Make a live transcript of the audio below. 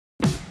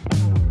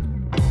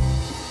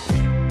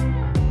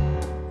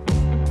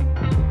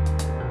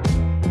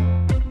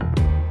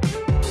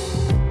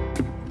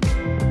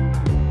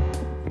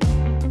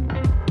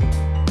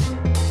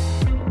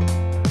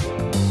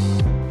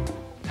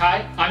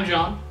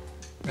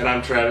And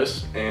I'm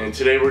Travis, and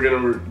today we're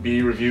going to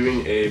be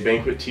reviewing a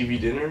Banquet TV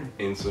dinner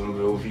and some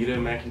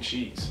Velveeta mac and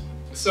cheese.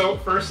 So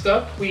first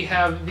up, we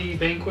have the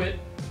Banquet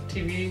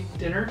TV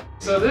dinner.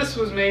 So this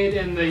was made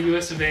in the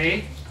US of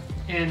A,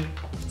 and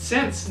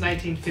since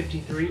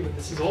 1953, but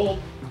this is old,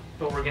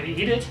 but we're gonna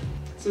eat it.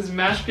 This is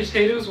mashed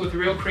potatoes with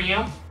real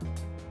cream.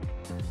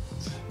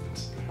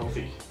 It's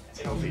healthy.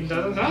 It's healthy.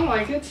 Doesn't sound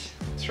like it.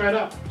 Let's try it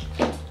out.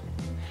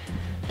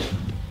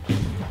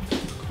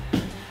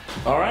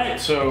 Alright,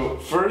 so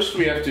first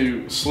we have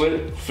to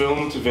slit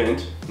film to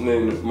vent, and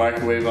then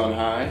microwave on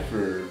high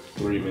for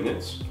 3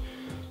 minutes.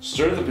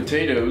 Stir the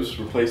potatoes,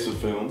 replace the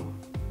film.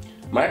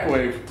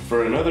 Microwave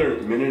for another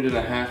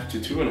 1.5 to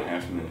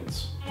 2.5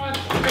 minutes. What?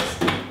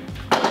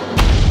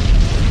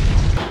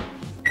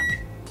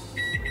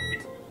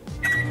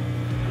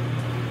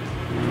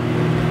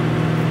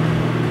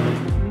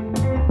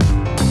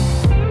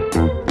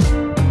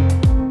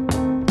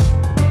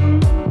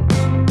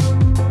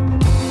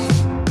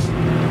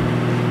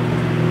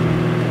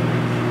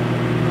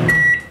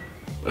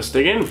 Let's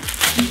dig in.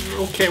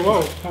 Okay,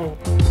 whoa. Whoa.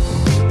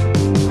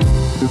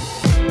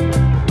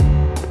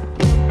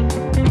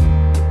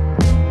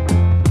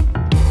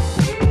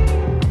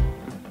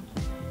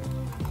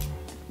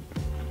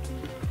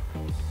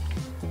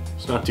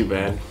 It's not too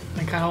bad.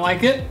 I kind of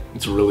like it.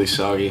 It's really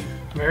soggy.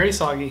 Very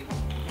soggy.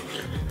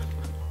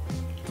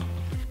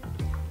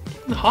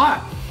 It's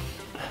hot.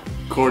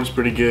 Corn's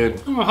pretty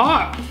good. Oh,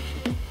 hot.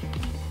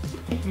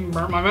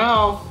 Burnt my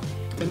mouth.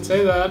 Didn't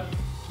say that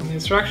in the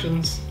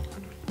instructions.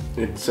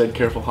 It said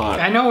careful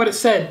hot. I know what it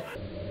said.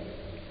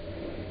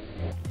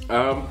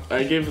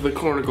 I gave the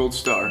corn a gold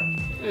star.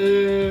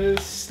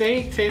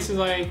 Steak tasted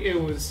like it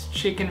was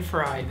chicken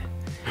fried.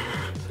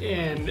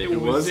 And it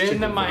was in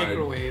the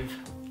microwave.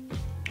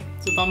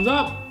 So thumbs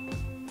up.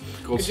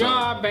 Gold Good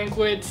star. job,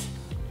 Banquet.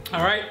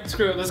 All right,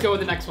 screw it. Let's go with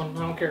the next one.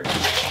 I don't care.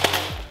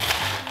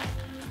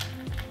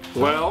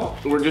 Well,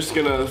 we're just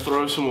gonna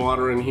throw some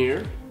water in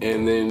here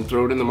and then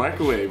throw it in the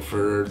microwave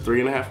for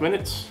 3.5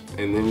 minutes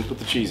and then put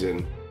the cheese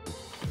in.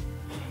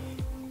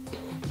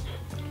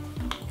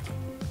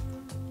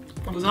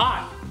 It was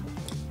hot.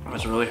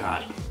 It's really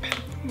hot.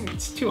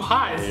 It's too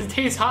hot. It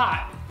tastes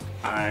hot.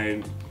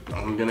 I'm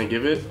gonna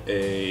give it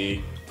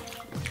a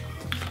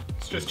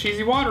It's just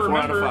cheesy water, 4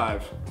 out of remember?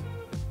 5.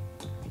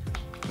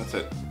 That's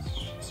it.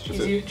 It's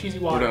cheesy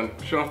water. We're done.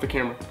 Shut off the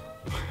camera.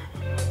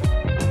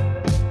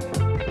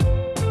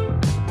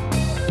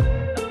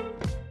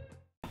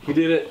 We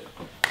did it.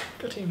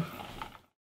 Good team.